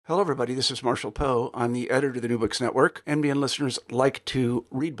Hello, everybody. This is Marshall Poe. I'm the editor of the New Books Network. NBN listeners like to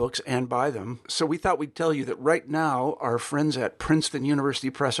read books and buy them. So we thought we'd tell you that right now, our friends at Princeton University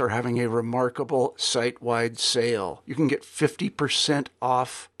Press are having a remarkable site-wide sale. You can get 50%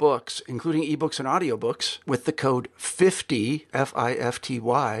 off books, including ebooks and audiobooks, with the code 50,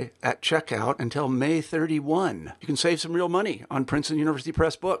 F-I-F-T-Y, at checkout until May 31. You can save some real money on Princeton University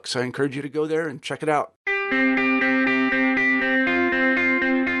Press books. I encourage you to go there and check it out.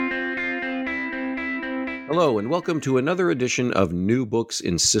 Hello, and welcome to another edition of New Books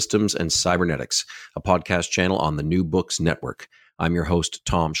in Systems and Cybernetics, a podcast channel on the New Books Network. I'm your host,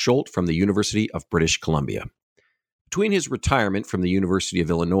 Tom Schultz from the University of British Columbia. Between his retirement from the University of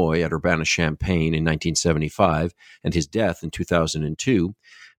Illinois at Urbana-Champaign in 1975 and his death in 2002,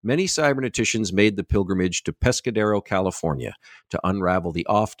 many cyberneticians made the pilgrimage to Pescadero, California, to unravel the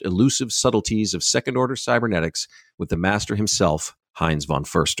oft elusive subtleties of second-order cybernetics with the master himself, Heinz von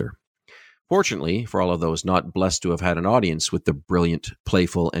Förster. Fortunately, for all of those not blessed to have had an audience with the brilliant,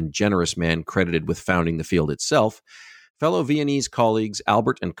 playful, and generous man credited with founding the field itself, fellow Viennese colleagues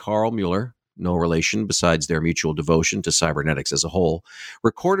Albert and Carl Mueller, no relation besides their mutual devotion to cybernetics as a whole,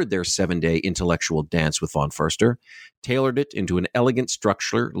 recorded their 7-day intellectual dance with von Förster, tailored it into an elegant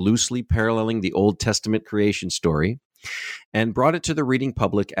structure loosely paralleling the Old Testament creation story, and brought it to the reading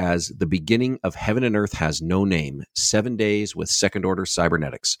public as The Beginning of Heaven and Earth Has No Name, 7 Days with Second-Order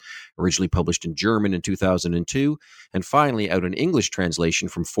Cybernetics, originally published in German in 2002, and finally out in English translation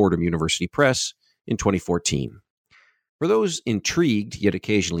from Fordham University Press in 2014. For those intrigued, yet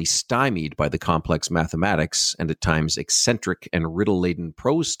occasionally stymied by the complex mathematics and at times eccentric and riddle-laden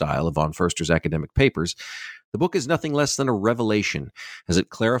prose style of von Förster's academic papers, the book is nothing less than a revelation, as it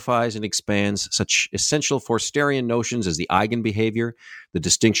clarifies and expands such essential Forsterian notions as the eigenbehavior, the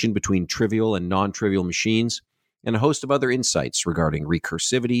distinction between trivial and non-trivial machines, and a host of other insights regarding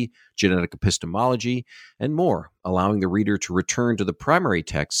recursivity, genetic epistemology, and more, allowing the reader to return to the primary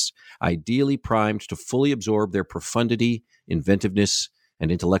texts, ideally primed to fully absorb their profundity, inventiveness,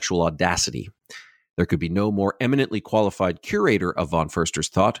 and intellectual audacity. There could be no more eminently qualified curator of von Förster's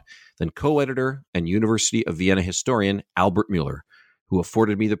thought than co-editor and University of Vienna historian Albert Mueller, who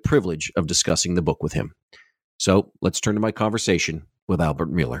afforded me the privilege of discussing the book with him. So let's turn to my conversation with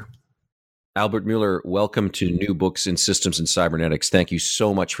Albert Mueller. Albert Mueller, welcome to New Books in Systems and Cybernetics. Thank you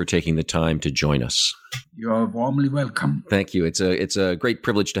so much for taking the time to join us. You are warmly welcome. Thank you. It's a great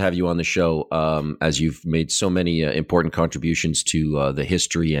privilege to have you on the show, as you've made so many important contributions to the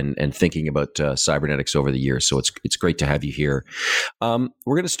history and thinking about cybernetics over the years. So it's great to have you here. We're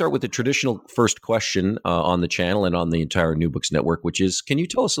going to start with the traditional first question on the channel and on the entire New Books Network, which is, can you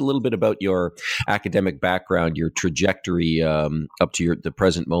tell us a little bit about your academic background, your trajectory up to the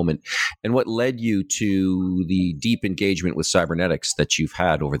present moment, and what led you to the deep engagement with cybernetics that you've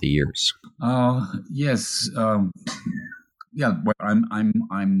had over the years? Yes. Well,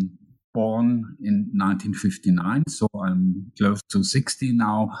 I'm born in 1959, so I'm close to 60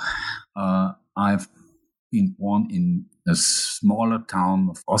 now. I've been born in a smaller town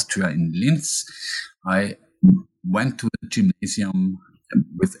of Austria in Linz. I went to the gymnasium.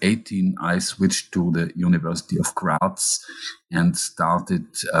 With 18, I switched to the University of Graz and started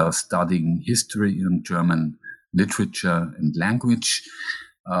studying history and German literature and language.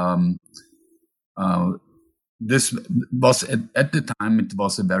 This was at the time, it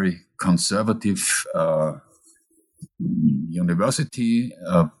was a very conservative university,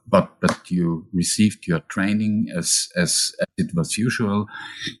 but you received your training as it was usual.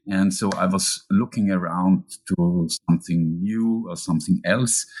 And so I was looking around to something new or something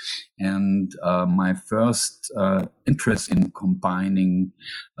else. And my first interest in combining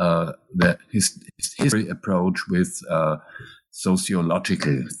the history approach with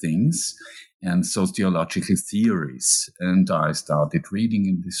sociological things and sociological theories. And I started reading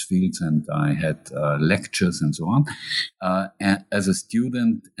in these fields, and I had lectures and so on as a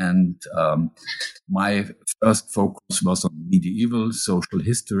student. And my first focus was on medieval social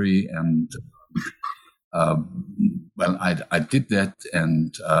history. And I did that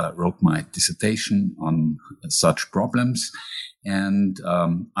and wrote my dissertation on such problems. And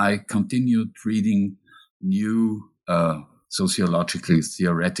I continued reading new sociologically,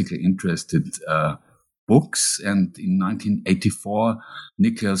 theoretically interested books. And in 1984,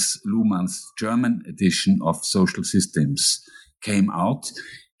 Niklas Luhmann's German edition of Social Systems came out.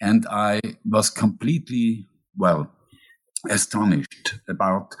 And I was completely, astonished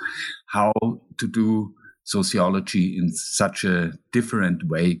about how to do sociology in such a different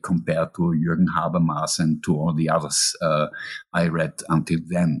way compared to Jürgen Habermas and to all the others I read until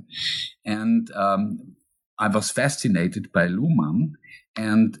then. And I was fascinated by Luhmann,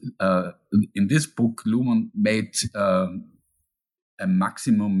 And in this book, Luhmann made a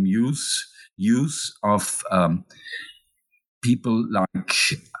maximum use of people like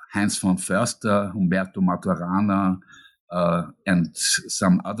Heinz von Förster, Humberto Maturana, and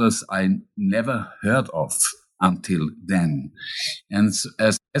some others I never heard of until then. And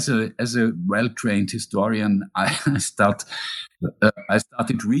as a well-trained historian, I started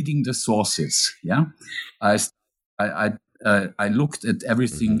reading the sources. Yeah, I looked at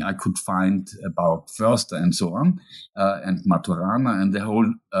everything I could find about Förster and so on, and Maturana, and the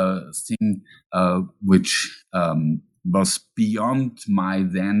whole thing, which was beyond my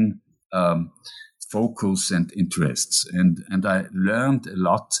then focus and interests. And I learned a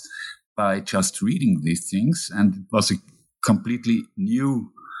lot by just reading these things, and it was a completely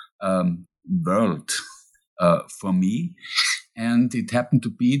new world for me. And it happened to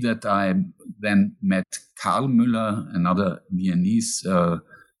be that I then met Karl Müller, another Viennese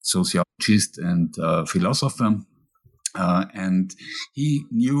sociologist and philosopher, and he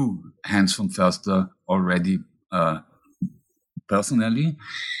knew Heinz von Förster already personally.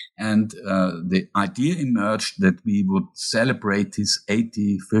 And the idea emerged that we would celebrate his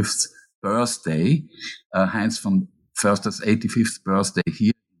 85th birthday, Heinz von Förster's 85th birthday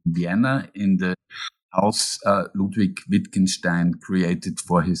here in Vienna, in the house Ludwig Wittgenstein created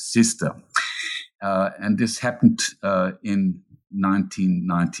for his sister. And this happened in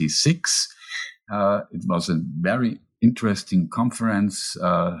 1996. It was a very interesting conference,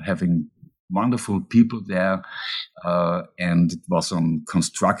 having wonderful people there, and it was on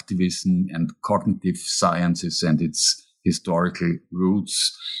constructivism and cognitive sciences and its historical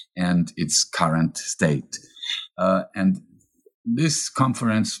roots and its current state. And this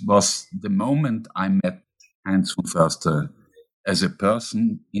conference was the moment I met Heinz von Förster as a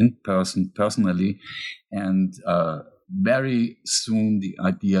person, in person, personally, and very soon the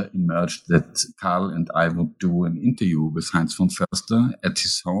idea emerged that Karl and I would do an interview with Heinz von Förster at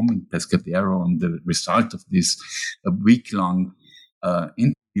his home in Pescadero, and the result of this week-long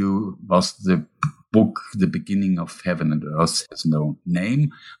interview was the book The Beginning of Heaven and Earth Has No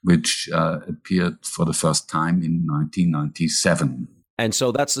Name, which appeared for the first time in 1997. And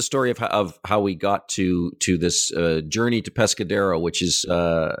so that's the story of how we got to this journey to Pescadero, which is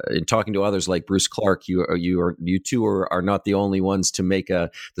in talking to others like Bruce Clark, you two are not the only ones to make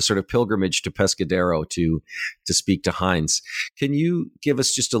the sort of pilgrimage to Pescadero to speak to Heinz. Can you give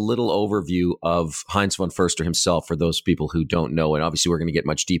us just a little overview of Heinz von Förster himself for those people who don't know? And obviously we're going to get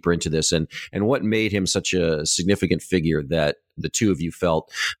much deeper into this, and what made him such a significant figure that the two of you felt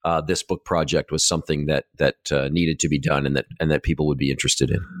this book project was something that needed to be done and that people would be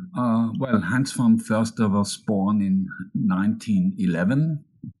interested in? Well, Heinz von Förster was born in 1911,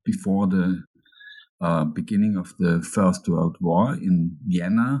 before the beginning of the First World War, in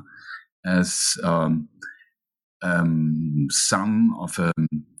Vienna, as son of a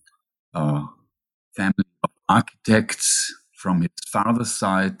family of architects from his father's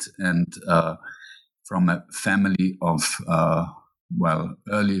side, and from a family of,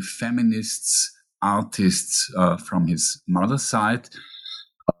 early feminists, artists from his mother's side.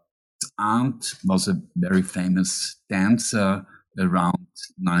 His aunt was a very famous dancer around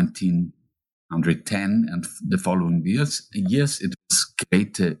 1910 and the following years. It was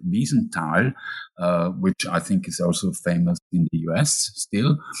Grete Wiesenthal, which I think is also famous in the US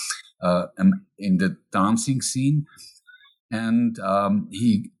still, in the dancing scene. And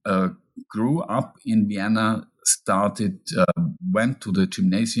he grew up in Vienna, went to the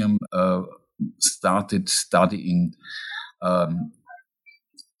gymnasium, started studying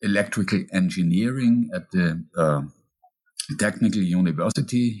electrical engineering at the Technical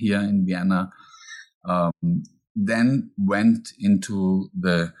University here in Vienna, then went into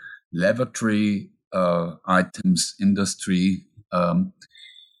the lavatory items industry.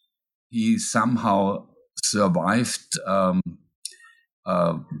 He somehow survived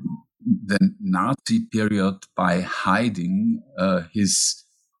the Nazi period by hiding his,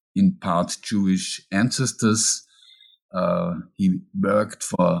 in part, Jewish ancestors. He worked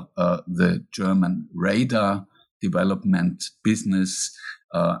for the German radar development business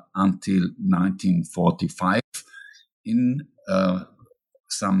until 1945. In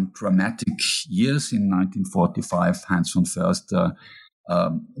some dramatic years in 1945, Heinz von Förster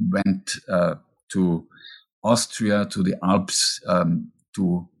went to Austria, to the Alps,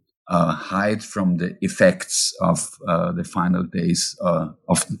 to hide from the effects of the final days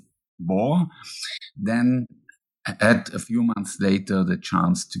of war. Then had a few months later the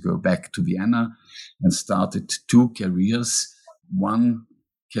chance to go back to Vienna and started two careers. One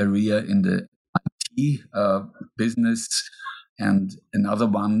career in the IT business, and another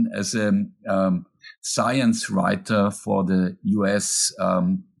one as a science writer for the US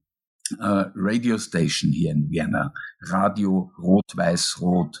radio station here in Vienna, Radio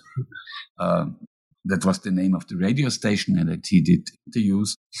Rot-Weiß-Rot. That was the name of the radio station, and that he did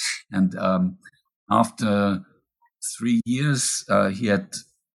interviews. And after 3 years, he had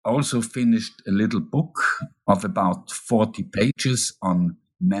also finished a little book of about 40 pages on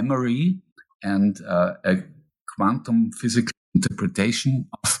memory and a quantum physical interpretation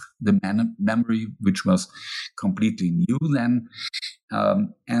of the memory, which was completely new then.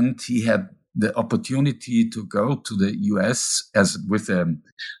 And he had the opportunity to go to the US as with a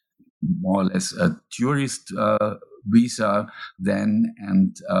more or less a tourist visa then.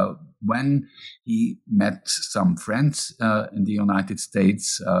 And when he met some friends in the United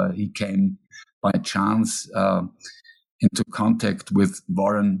States, he came by chance into contact with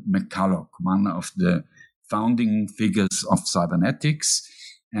Warren McCulloch, one of the founding figures of cybernetics.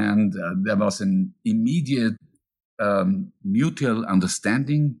 And there was an immediate mutual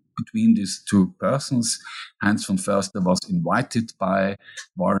understanding between these two persons. Heinz von Förster was invited by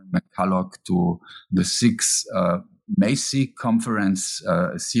Warren McCulloch to the 6th Macy conference,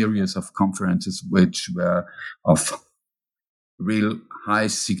 a series of conferences which were of real high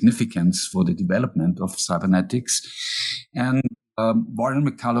significance for the development of cybernetics. And Warren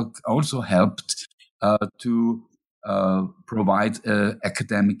McCulloch also helped to provide an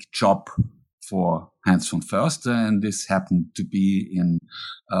academic job for Heinz von Förster, and this happened to be in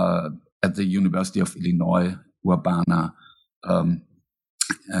at the University of Illinois, Urbana.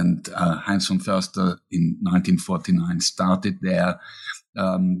 And Heinz von Förster in 1949 started there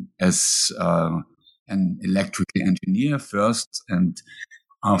as an electrical engineer first, and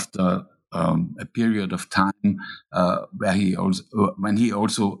after a period of time when he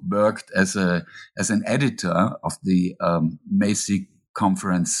also worked as an editor of the Macy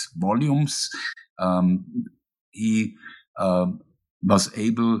Conference volumes, he was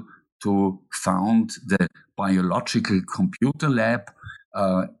able to found the Biological Computer Lab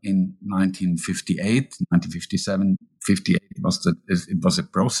in 1958, 1957, 58 it was a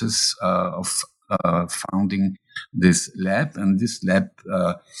process of founding this lab, and this lab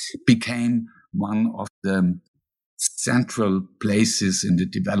became one of the central places in the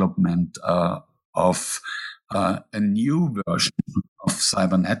development of a new version of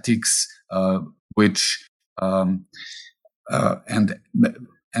cybernetics, which and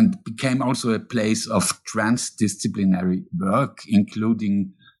became also a place of transdisciplinary work,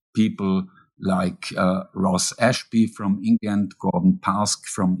 including people like Ross Ashby from England, Gordon Pask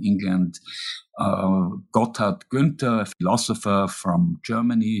from England, Gotthard Günther, a philosopher from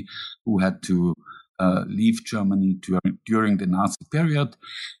Germany who had to leave Germany during the Nazi period.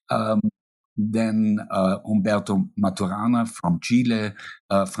 Then Humberto Maturana from Chile,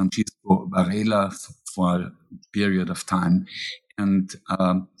 Francisco Varela for a period of time, and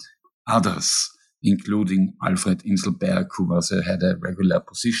others, including Alfred Inselberg, who had a regular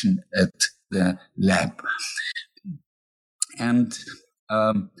position at the lab. And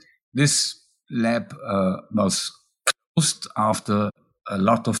this lab was closed after a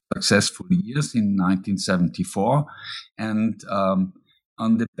lot of successful years in 1974, and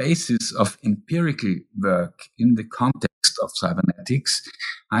on the basis of empirical work in the context of cybernetics,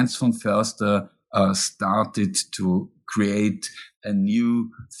 Heinz von Förster started to create a new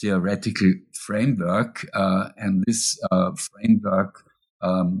theoretical framework, and this framework,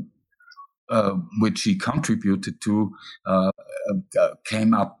 which he contributed to,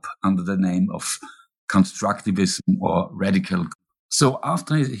 came up under the name of constructivism or radical. So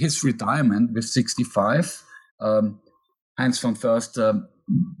after his retirement with 65, Heinz von Förster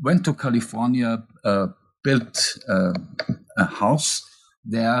went to California, built a house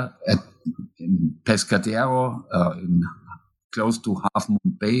there in Pescadero, close to Half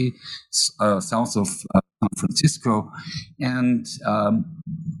Moon Bay, south of San Francisco. And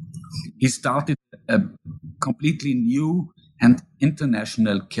he started a completely new and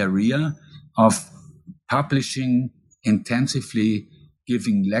international career of publishing intensively,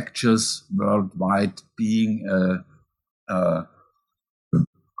 giving lectures worldwide, being a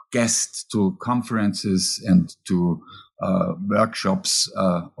guest to conferences and to workshops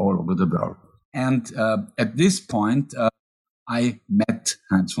all over the world. And at this point, I met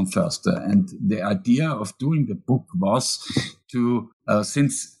Heinz von Förster, and the idea of doing the book was to,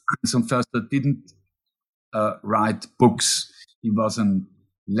 since Heinz von Förster didn't write books, he was an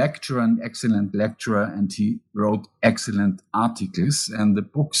lecturer, an excellent lecturer, and he wrote excellent articles, and the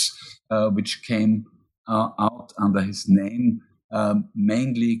books which came out under his name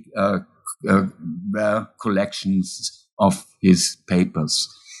mainly were collections of his papers.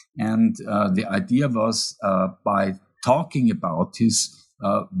 And the idea was by talking about his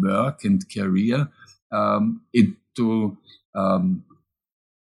work and career, to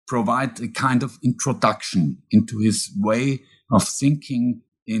provide a kind of introduction into his way of thinking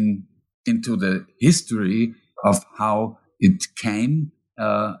into the history of how it came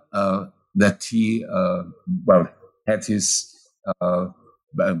that he had his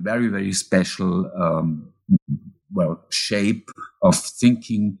very, very special shape of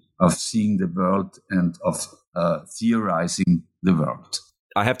thinking, of seeing the world, and of theorizing the world.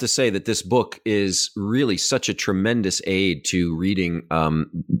 I have to say that this book is really such a tremendous aid to reading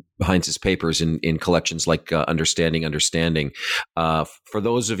Heinz's papers in collections like Understanding. For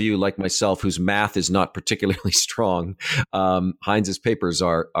those of you like myself whose math is not particularly strong, Heinz's papers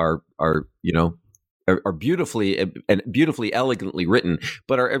are beautifully and beautifully elegantly written,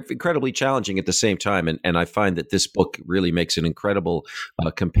 but are incredibly challenging at the same time. And I find that this book really makes an incredible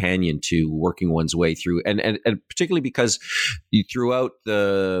companion to working one's way through, and particularly because throughout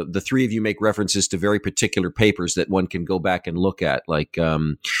the three of you make references to very particular papers that one can go back and look at, like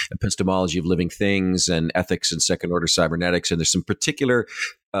Epistemology of Living Things and Ethics and Second Order Cybernetics. And there's some particular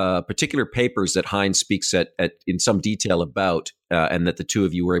papers that Heinz speaks at in some detail about, and that the two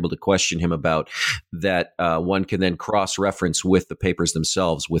of you were able to question him about, that one can then cross-reference with the papers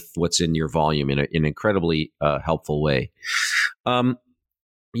themselves, with what's in your volume in an incredibly helpful way.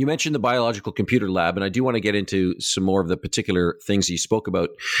 You mentioned the Biological Computer Lab, and I do want to get into some more of the particular things you spoke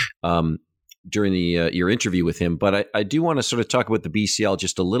about during your interview with him. But I do want to sort of talk about the BCL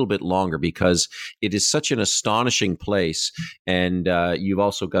just a little bit longer, because it is such an astonishing place. And you've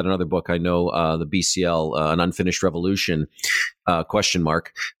also got another book, I know, the BCL, An Unfinished Revolution,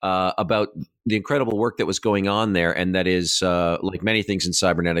 about the incredible work that was going on there. And that is, like many things in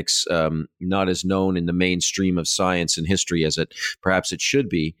cybernetics, not as known in the mainstream of science and history as perhaps it should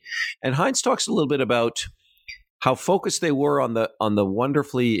be. And Heinz talks a little bit about how focused they were on the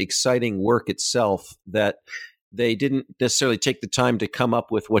wonderfully exciting work itself, that they didn't necessarily take the time to come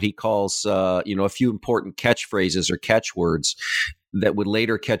up with what he calls, a few important catchphrases or catchwords that would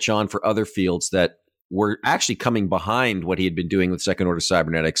later catch on for other fields that were actually coming behind what he had been doing with second order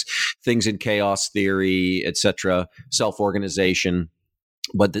cybernetics, things in chaos theory, etc., self-organization.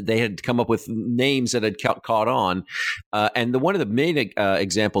 But they had come up with names that had caught on. And one of the main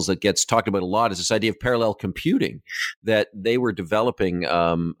examples that gets talked about a lot is this idea of parallel computing, that they were developing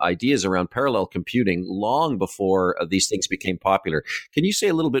ideas around parallel computing long before these things became popular. Can you say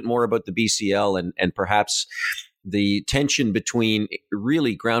a little bit more about the BCL and perhaps the tension between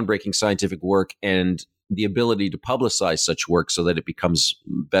really groundbreaking scientific work and the ability to publicize such work so that it becomes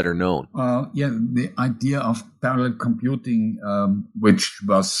better known? The idea of parallel computing, which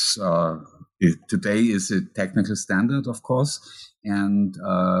was today is a technical standard, of course, and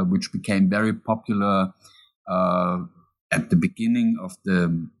which became very popular at the beginning of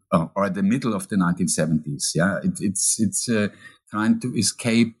or at the middle of the 1970s. Yeah, it's trying to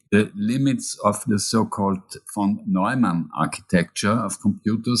escape the limits of the so-called von Neumann architecture of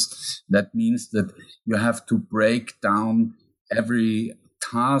computers. That means that you have to break down every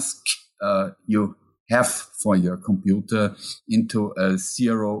task you have for your computer into a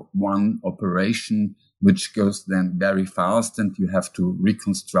 0-1 operation, which goes then very fast, and you have to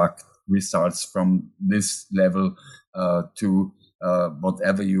reconstruct results from this level to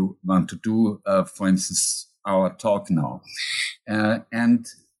whatever you want to do, for instance, our talk now. And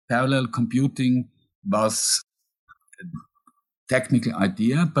parallel computing was a technical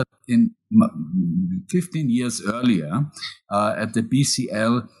idea, but in 15 years earlier, at the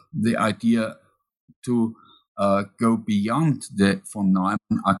BCL, the idea to go beyond the von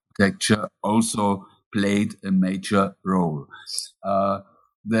Neumann architecture also played a major role.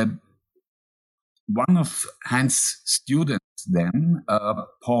 One of Heinz's students then,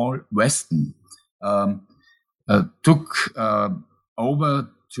 Paul Weston, took over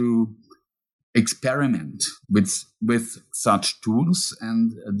to experiment with such tools,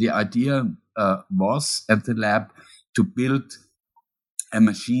 and the idea was at the lab to build a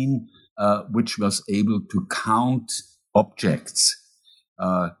machine which was able to count objects.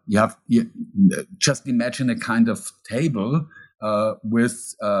 Just imagine a kind of table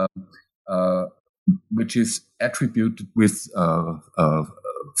with which is attributed with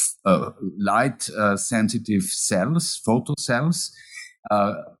light sensitive cells, photocells,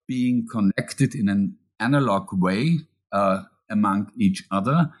 being connected in an analog way among each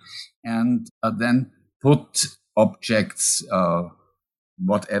other, and then put objects of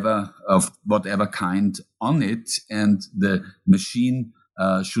whatever kind on it, and the machine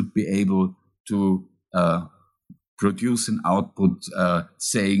should be able to produce an output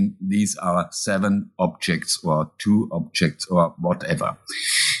saying these are 7 objects or 2 objects or whatever.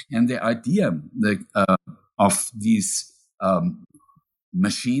 And the idea of this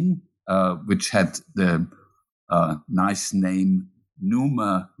machine, which had the nice name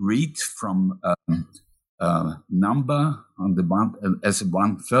NumRead from number on the one as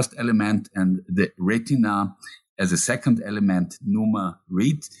one first element, and the retina as a second element,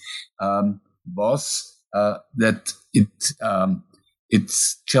 NumRead, was that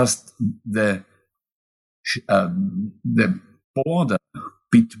it's just the border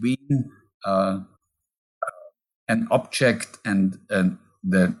between an object and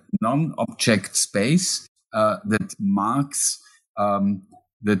the non-object space that marks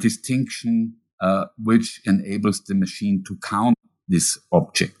the distinction which enables the machine to count these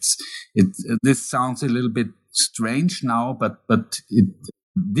objects. This sounds a little bit strange now, but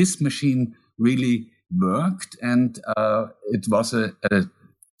this machine really worked, and it was a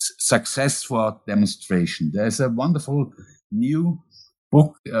success for demonstration. There's a wonderful new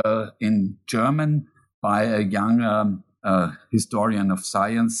book in German by a young historian of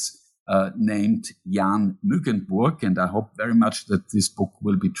science named Jan Muggenburg, and I hope very much that this book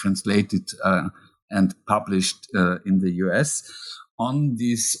will be translated and published in the US on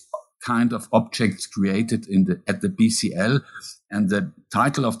these kind of objects created at the BCL. And the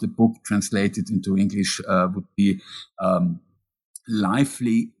title of the book translated into English would be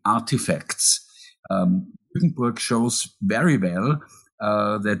Lively Artifacts. Muggenburg shows very well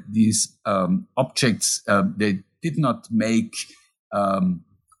that these objects, they did not make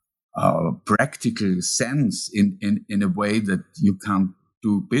practical sense in a way that you can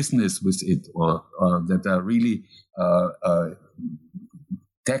do business with it, or that are really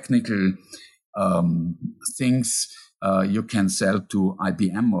technical things you can sell to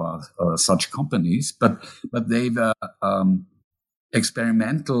IBM or such companies, but they were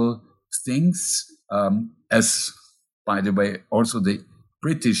experimental things, as, by the way, also the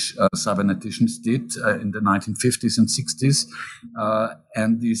British cyberneticians did in the 1950s and 60s.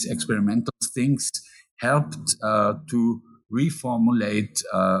 And these experimental things helped to reformulate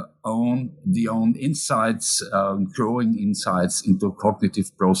the own insights, growing insights into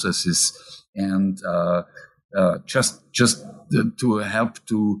cognitive processes, and just to help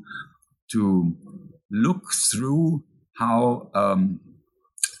to look through how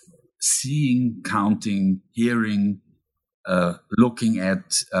seeing, counting, hearing, looking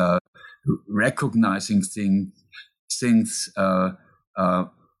at, recognizing things are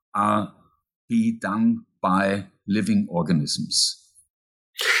be done by living organisms.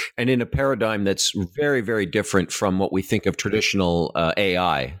 And in a paradigm that's very, very different from what we think of traditional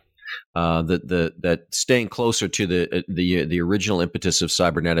AI, that staying closer to the original impetus of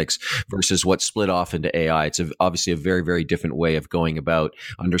cybernetics versus what split off into AI. It's obviously a very, very different way of going about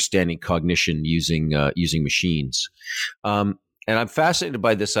understanding cognition using machines. And I'm fascinated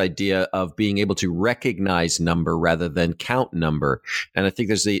by this idea of being able to recognize number rather than count number. And I think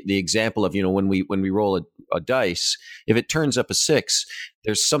there's the example of, when we roll a dice, if it turns up a 6,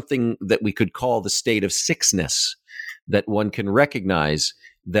 there's something that we could call the state of sixness that one can recognize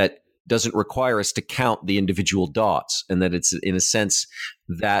that doesn't require us to count the individual dots, and that it's, in a sense,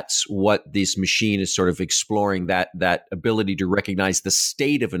 that's what this machine is sort of exploring, that ability to recognize the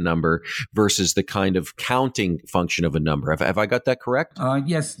state of a number versus the kind of counting function of a number. Have I got that correct?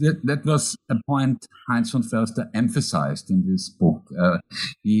 Yes, that was a point Heinz von Förster emphasized in this book.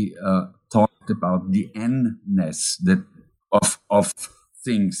 He talked about the n-ness of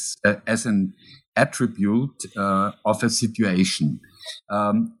things as an attribute of a situation.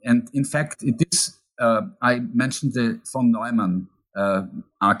 And in fact, it is, I mentioned the von Neumann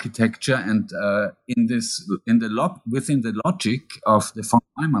architecture, and within the logic of the von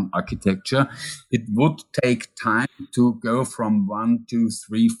Neumann architecture, it would take time to go from 1, 2,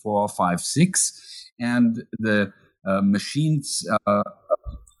 3, 4, 5, 6, and the machines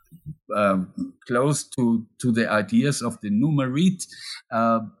close to the ideas of the NumRead,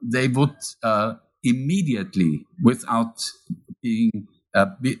 they would immediately, without being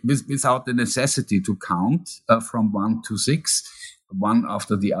without the necessity to count from 1 to 6, one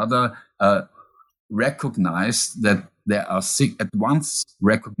after the other, recognize that there are 6 at once.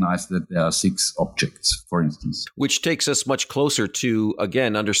 Recognize that there are 6 objects, for instance, which takes us much closer to,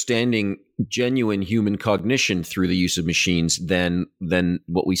 again, understanding genuine human cognition through the use of machines than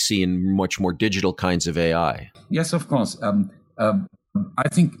what we see in much more digital kinds of AI. Yes, of course. I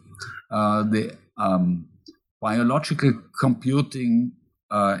think the biological computing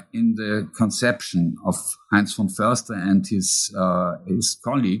in the conception of Heinz von Förster and his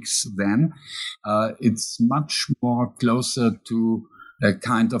colleagues, then it's much more closer to a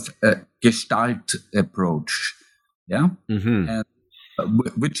kind of a Gestalt approach, and,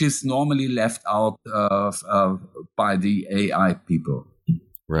 which is normally left out by the AI people.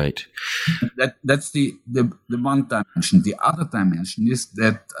 Right. That's the one dimension. The other dimension is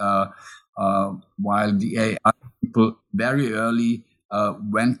that while the AI people very early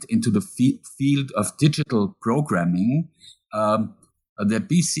went into the field of digital programming, the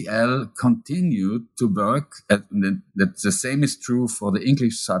BCL continued to work, and the same is true for the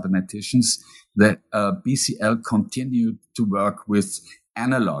English cyberneticians. The BCL continued to work with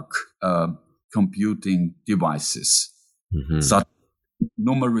analog computing devices. Such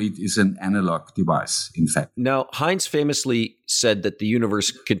NumRead is an analog device, in fact. Now, Heinz famously said that the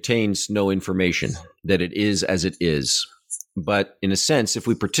universe contains no information, that it is as it is. But in a sense, if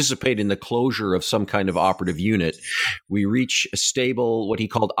we participate in the closure of some kind of operative unit, we reach a stable, what he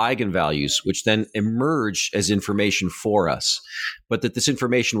called eigenvalues, which then emerge as information for us. But that this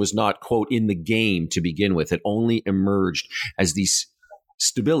information was not, quote, in the game to begin with. It only emerged as these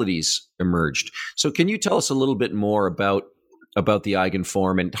stabilities emerged. So can you tell us a little bit more about the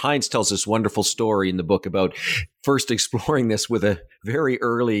eigenform? And Heinz tells this wonderful story in the book about first exploring this with a very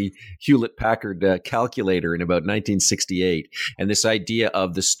early Hewlett-Packard calculator in about 1968. And this idea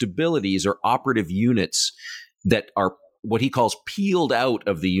of the stabilities or operative units that are what he calls peeled out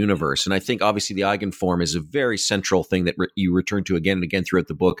of the universe. And I think obviously the eigenform is a very central thing that you return to again and again throughout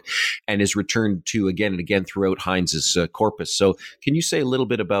the book, and is returned to again and again throughout Heinz's corpus. So can you say a little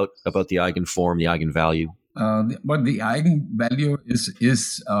bit about the eigenform, the eigenvalue? But the eigenvalue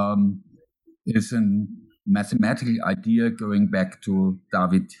is a mathematical idea going back to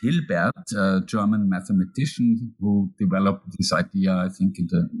David Hilbert, a German mathematician who developed this idea, I think, in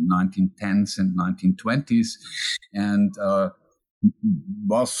the 1910s and 1920s, and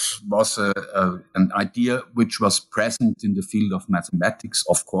was an idea which was present in the field of mathematics,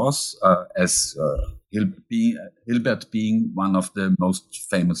 of course, as Hilbert being one of the most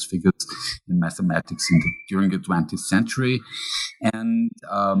famous figures in mathematics during the 20th century. And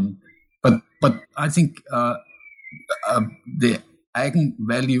but I think the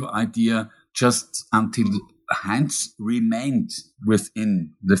eigenvalue idea, just until Heinz remained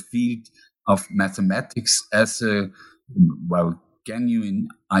within the field of mathematics as a genuine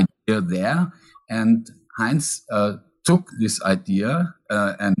idea there, and Heinz took this idea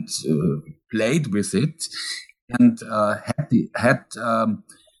and played with it, and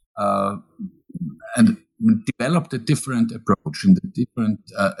and developed a different approach. And the different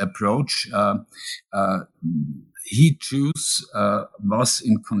approach he chose was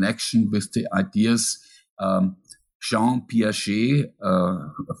in connection with the ideas Jean Piaget,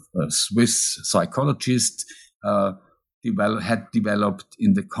 a Swiss psychologist, had developed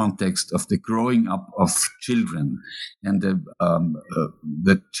in the context of the growing up of children and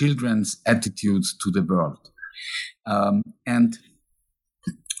the children's attitudes to the world. And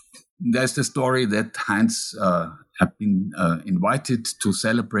there's the story that Heinz had been invited to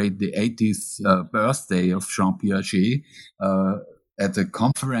celebrate the 80th birthday of Jean Piaget at a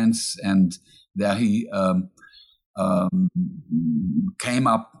conference, and there he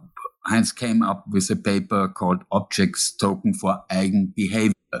Heinz came up with a paper called Objects Token for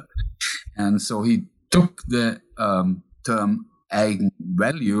Eigenbehavior. And so he took the term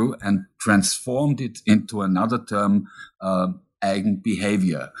eigenvalue and transformed it into another term,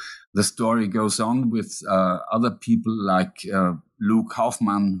 eigenbehavior. The story goes on with other people like Lou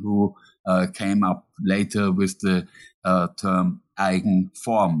Kaufmann, who came up later with the term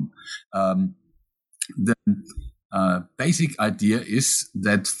eigenform. The basic idea is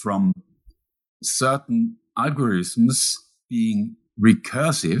that from certain algorithms being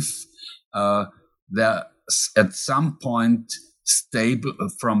recursive, they're at some point stable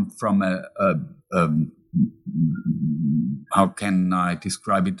from a how can I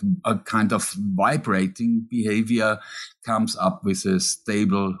describe it? A kind of vibrating behavior comes up with a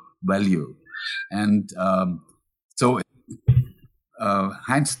stable value. And so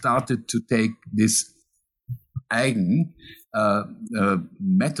Heinz started to take this eigen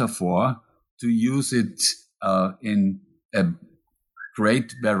metaphor to use it in a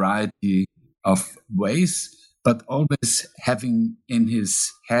great variety of ways, but always having in his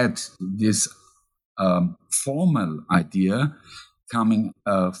head this formal idea coming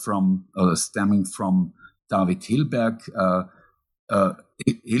from or stemming from David Hilbert,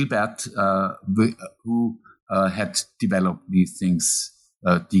 who had developed these things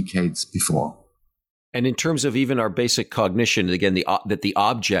decades before. And in terms of even our basic cognition, again, that the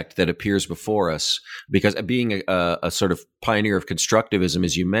object that appears before us, because being a sort of pioneer of constructivism,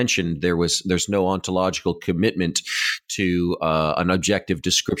 as you mentioned, there's no ontological commitment to an objective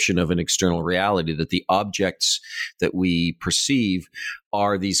description of an external reality, that the objects that we perceive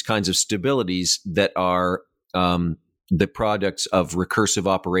are these kinds of stabilities that are the products of recursive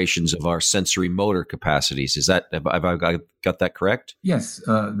operations of our sensory motor capacities. Have I got that correct? Yes,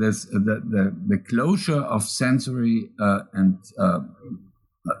 there's the closure of sensory and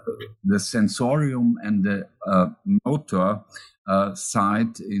the sensorium and the motor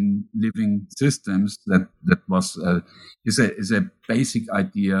side in living systems. That was is a basic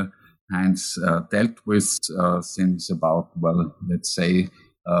idea Heinz dealt with since about, well, let's say,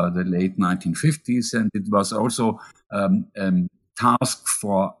 the late 1950s, and it was also task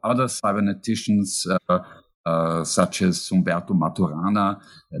for other cyberneticians such as Umberto Maturana.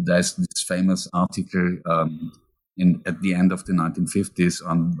 There's this famous article at the end of the 1950s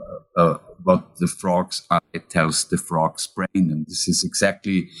on what the frog's eye tells the frog's brain, and this is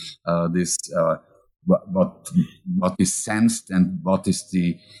exactly this what is sensed and what is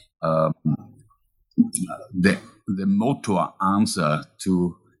the motor answer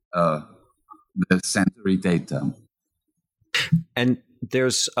to the sensory data. And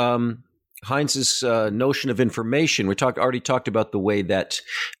there's Heinz's notion of information. We already talked about the way that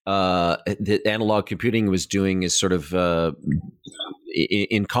analog computing was doing is sort of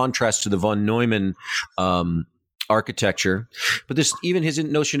in contrast to the von Neumann architecture, but there's even his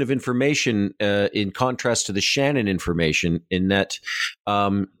notion of information in contrast to the Shannon information, in that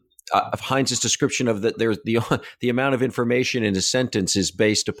of Heinz's description of that there's the amount of information in a sentence is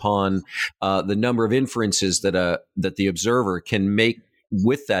based upon the number of inferences that the observer can make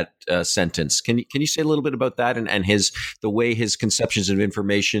with that sentence. Can you say a little bit about that and the way his conceptions of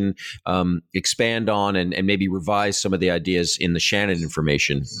information expand on and maybe revise some of the ideas in the Shannon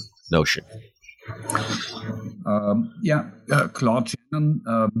information notion? Claude Shannon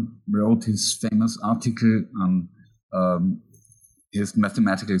wrote his famous article on his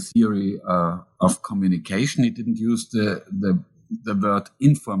mathematical theory of communication. He didn't use the word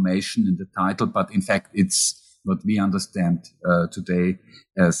information in the title, but in fact it's what we understand today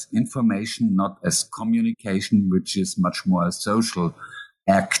as information, not as communication, which is much more a social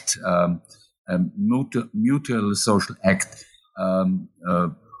act, a mutual social act.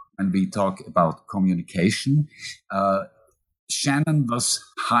 When we talk about communication, Shannon was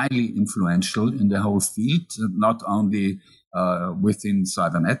highly influential in the whole field, not only within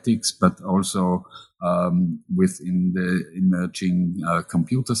cybernetics, but also within the emerging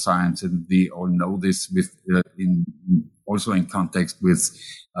computer science. And we all know this also in context with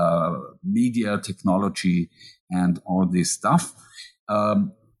media technology and all this stuff.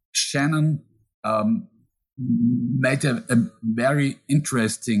 Shannon made a very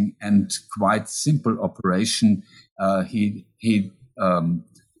interesting and quite simple operation. He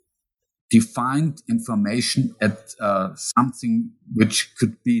defined information at something which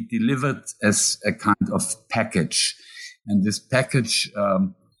could be delivered as a kind of package. And this package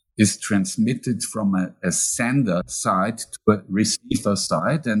is transmitted from a sender side to a receiver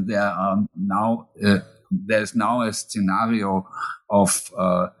side. And there's now a scenario of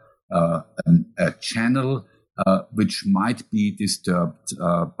a channel which might be disturbed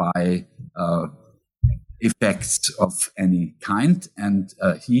by effects of any kind. And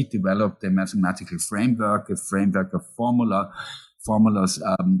he developed a mathematical framework, a framework of formulas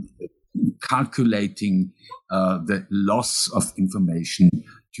calculating the loss of information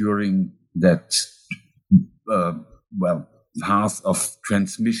during that, path of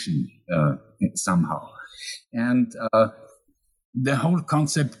transmission somehow. And the whole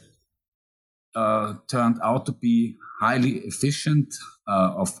concept turned out to be highly efficient,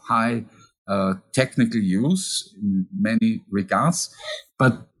 of high technical use in many regards,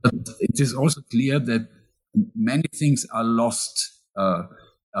 but it is also clear that many things are lost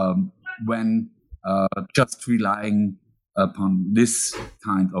when just relying upon this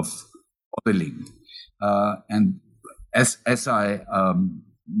kind of modeling. And as I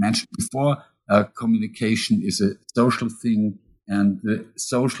mentioned before, communication is a social thing, and the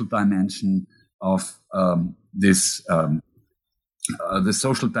social dimension of this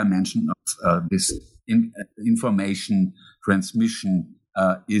information transmission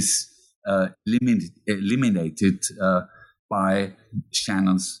is eliminated by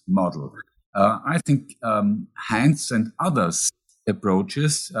Shannon's model. I think Heinz and others'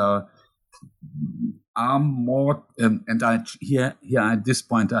 approaches are more, and here at this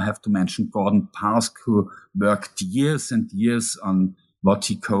point I have to mention Gordon Pask, who worked years and years on what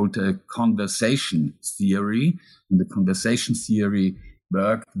he called a conversation theory. And the conversation theory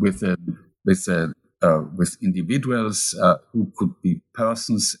worked with individuals who could be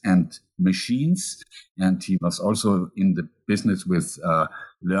persons and machines. And he was also in the business with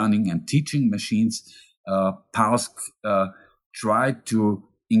learning and teaching machines. Pausk tried to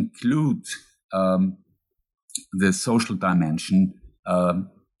include the social dimension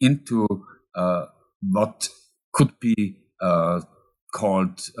into what could be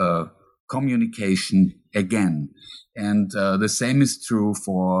called communication again. And the same is true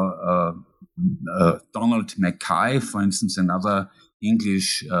for Donald Mackay, for instance, another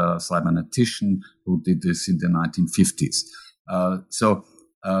English cybernetician who did this in the 1950s. So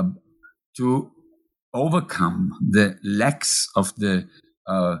to overcome the lacks of the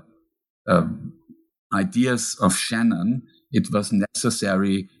ideas of Shannon, it was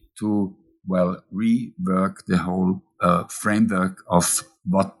necessary to, rework the whole framework of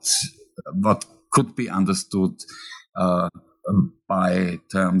what could be understood by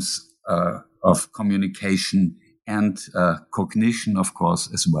terms of communication and cognition, of course,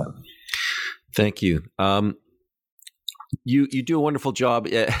 as well. Thank you. You do a wonderful job.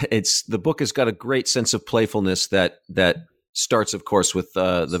 The book has got a great sense of playfulness that starts, of course, with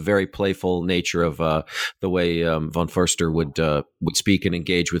the very playful nature of the way von Förster would speak and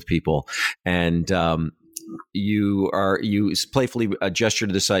engage with people, and you playfully gesture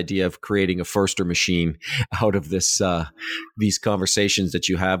to this idea of creating a Förster machine out of this these conversations that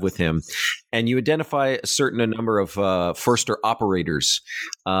you have with him, and you identify a number of Förster operators,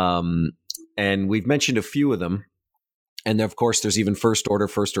 and we've mentioned a few of them. And of course, there's even first order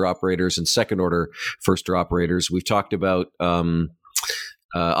Förster operators and second order Förster operators. We've talked about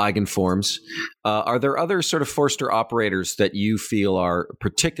eigenforms. Are there other sort of Förster operators that you feel are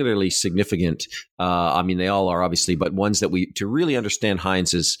particularly significant? I mean, they all are obviously, but ones that to really understand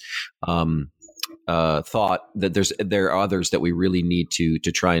Heinz's thought, that there are others that we really need to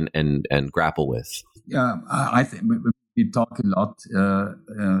try and grapple with. Yeah, I think we talk a lot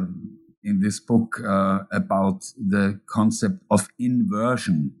in this book about the concept of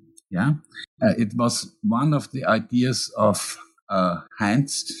inversion. Yeah, it was one of the ideas of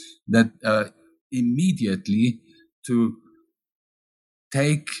Heinz that immediately to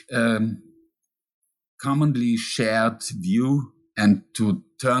take commonly shared view and to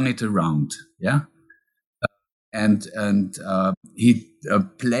turn it around. Yeah, and he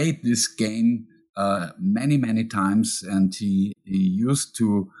played this game many times, and he used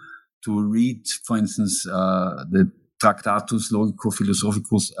to read, for instance, the Tractatus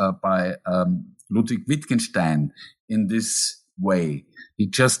Logico-Philosophicus by Ludwig Wittgenstein in this way. He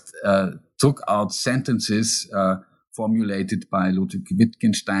just took out sentences formulated by Ludwig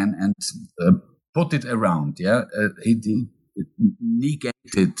Wittgenstein and put it around. Yeah, he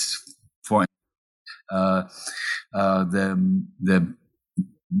negated for the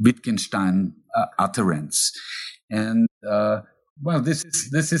Wittgenstein utterance, and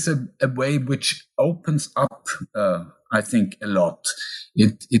this is a way which opens up, I think, a lot.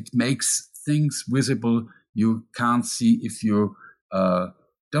 It makes things visible you can't see if you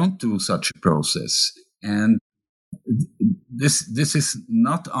don't do such a process. And this is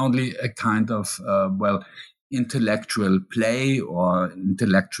not only a kind of intellectual play or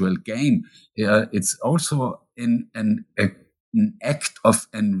intellectual game. It's also an act of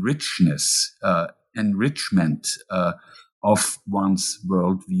enrichment of one's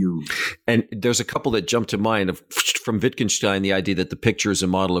worldview. And there's a couple that jump to mind from Wittgenstein, the idea that the picture is a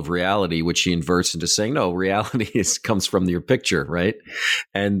model of reality, which he inverts into saying, no, reality comes from your picture, right?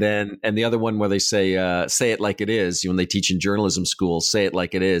 And the other one where they say it like it is, when they teach in journalism school, say it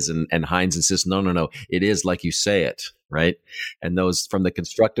like it is. And Heinz insists, no, it is like you say it, right? And those from the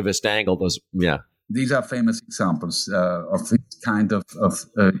constructivist angle, yeah. These are famous examples of this kind of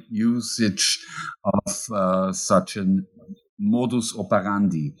usage of such a modus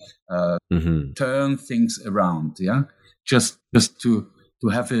operandi, turn things around, yeah, just to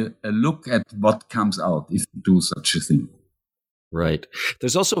have a look at what comes out if you do such a thing. Right.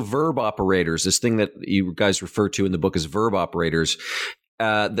 There's also verb operators. This thing that you guys refer to in the book as verb operators.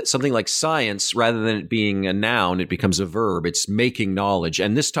 Something like science, rather than it being a noun, it becomes a verb. It's making knowledge.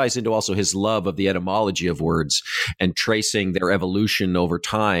 And this ties into also his love of the etymology of words and tracing their evolution over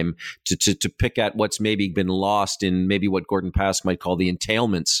time to pick at what's maybe been lost in maybe what Gordon Pausk might call the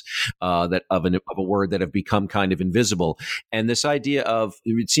entailments of a word that have become kind of invisible. And this idea of,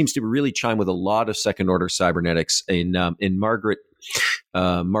 it seems to really chime with a lot of second order cybernetics in Mary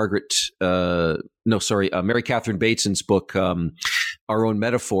Catherine Bateson's book, our own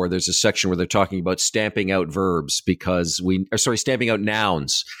metaphor, there's a section where they're talking about stamping out verbs stamping out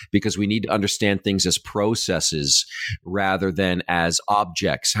nouns, because we need to understand things as processes rather than as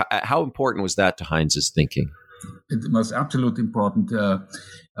objects. How important was that to Heinz's thinking? It was absolutely important.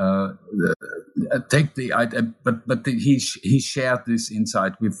 Take the idea, but he shared this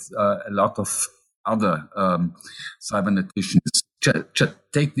insight with a lot of other cyberneticians.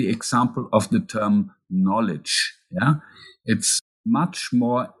 Take the example of the term knowledge. Yeah, it's much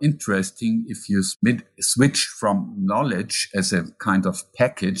more interesting if you switch from knowledge as a kind of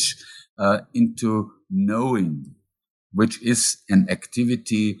package into knowing, which is an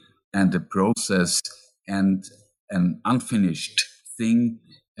activity and a process and an unfinished thing,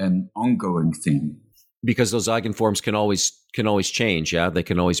 an ongoing thing. Because those eigenforms can always change. Yeah, they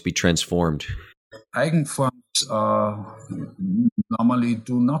can always be transformed. Eigenforms normally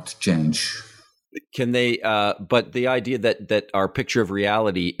do not change. Can they? But the idea that our picture of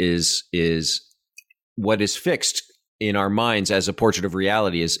reality is what is fixed in our minds as a portrait of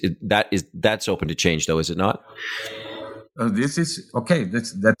reality that's open to change, though, is it not? This is okay.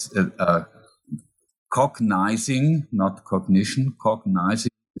 That's cognizing, not cognition.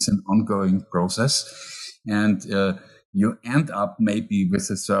 Cognizing is an ongoing process, and you end up maybe with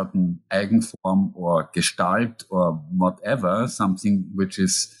a certain eigenform or gestalt or whatever, something which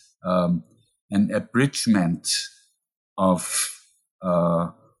is an abridgment of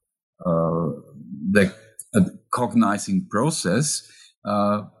the cognizing process.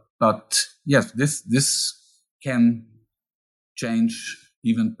 But yes, this can change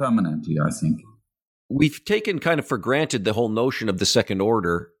even permanently, I think. We've taken kind of for granted the whole notion of the second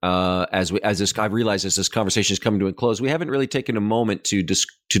order I realize as this conversation is coming to a close. We haven't really taken a moment to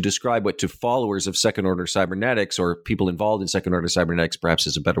describe what to followers of second order cybernetics, or people involved in second order cybernetics, perhaps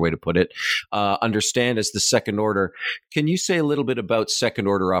is a better way to put it, understand as the second order. Can you say a little bit about second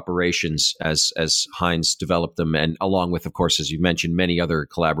order operations as Heinz developed them, and along with, of course, as you mentioned, many other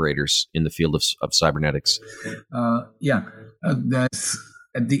collaborators in the field of cybernetics? There's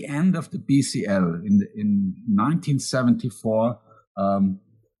at the end of the BCL in 1974,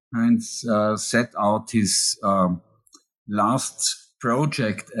 Heinz set out his last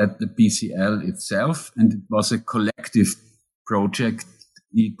project at the BCL itself, and it was a collective project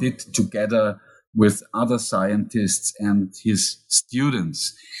he did together with other scientists and his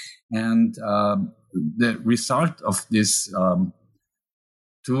students. And the result of this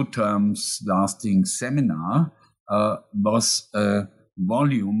 2 terms lasting seminar was a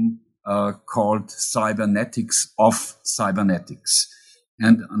volume called Cybernetics of Cybernetics.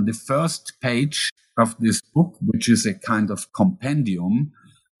 And on the first page of this book, which is a kind of compendium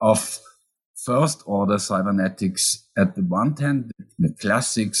of first order cybernetics at the one hand, the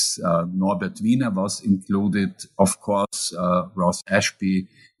classics, Norbert Wiener was included, of course, Ross Ashby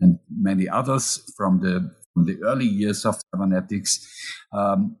and many others from the early years of cybernetics.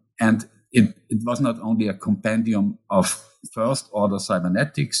 And it was not only a compendium of first order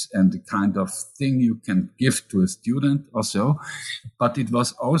cybernetics and the kind of thing you can give to a student or so, but it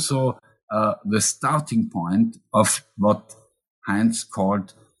was also the starting point of what Heinz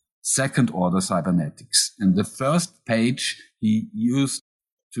called second order cybernetics. And the first page he used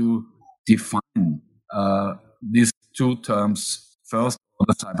to define these 2 terms, first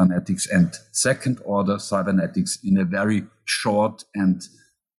order cybernetics and second order cybernetics, in a very short and,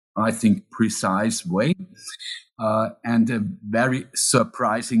 I think, precise way, and a very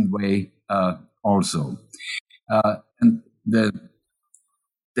surprising way also. And the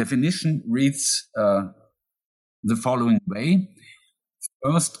definition reads the following way: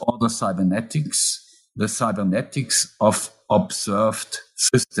 first order cybernetics, the cybernetics of observed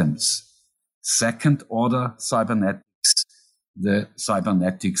systems. Second order cybernetics, the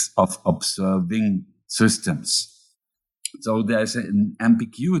cybernetics of observing systems. So there's an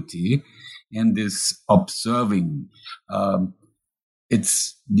ambiguity in this observing.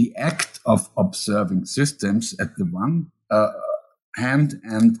 It's the act of observing systems at the one hand,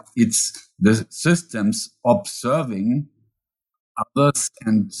 and it's the systems observing others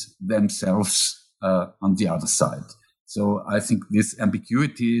and themselves on the other side. So I think this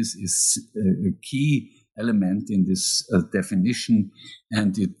ambiguity is a key element in this definition,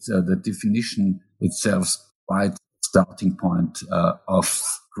 and the definition itself quite starting point of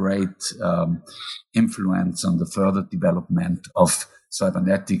great influence on the further development of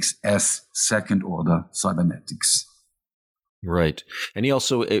cybernetics as second order cybernetics. Right. And he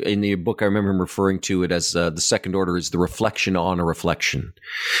also, in the book, I remember him referring to it as the second order is the reflection on a reflection.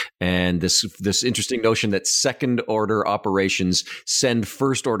 And this interesting notion that second order operations send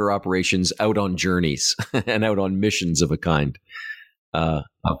first order operations out on journeys and out on missions of a kind. of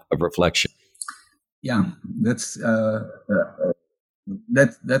reflection. Yeah, that's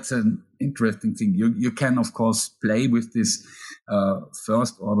an interesting thing. You can, of course, play with this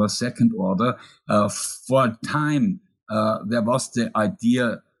first order, second order. For a time, there was the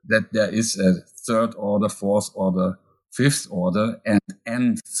idea that there is a third order, fourth order, fifth order, and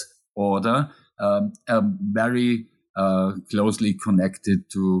nth order, very closely connected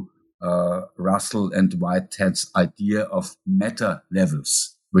to Russell and Whitehead's idea of meta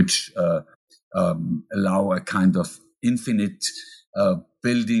levels, which allow a kind of infinite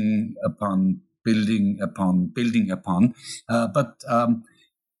building upon. But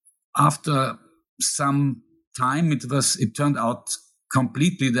after some time, it turned out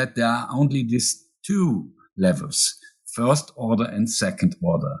completely that there are only these two levels, first order and second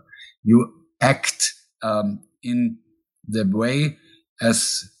order. You act in the way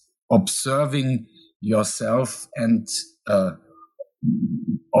as observing yourself and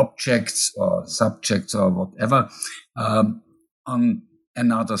objects or subjects or whatever on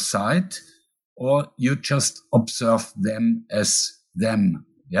another side, or you just observe them as them.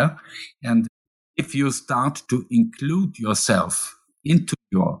 Yeah. And if you start to include yourself into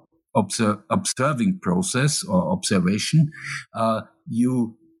your observing process or observation,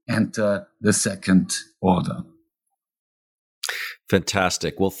 you enter the second order.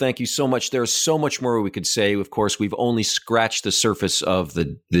 Fantastic. Well, thank you so much. There's so much more we could say. Of course, we've only scratched the surface of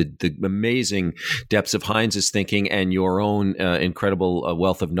the amazing depths of Heinz's thinking and your own incredible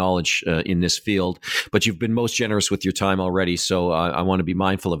wealth of knowledge in this field. But you've been most generous with your time already, so I want to be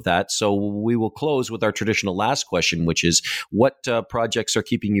mindful of that. So we will close with our traditional last question, which is, what projects are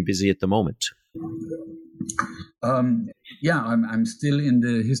keeping you busy at the moment? I'm still in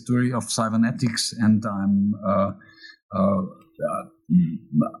the history of cybernetics, and I'm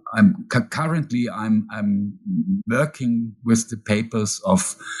currently working with the papers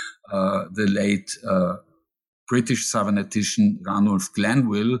of the late British cybernetician Ranulph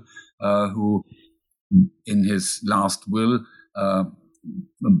Glanville, who in his last will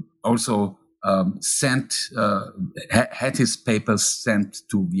also had his papers sent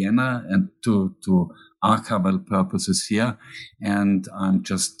to Vienna and to archival purposes here, and I'm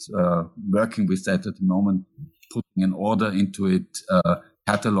just working with that at the moment, putting an order into it,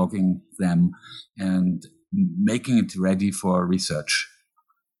 cataloging them, and making it ready for research.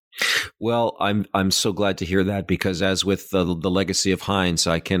 Well, I'm so glad to hear that, because as with the legacy of Heinz,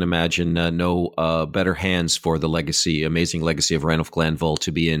 I can imagine no better hands for the amazing legacy of Ranulph Glanville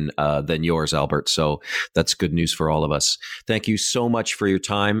to be in than yours, Albert. So that's good news for all of us. Thank you so much for your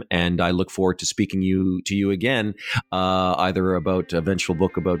time, and I look forward to speaking to you again, either about a eventual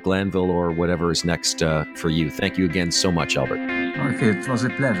book about Glanville or whatever is next for you. Thank you again so much, Albert. Okay, it was a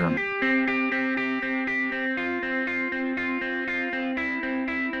pleasure.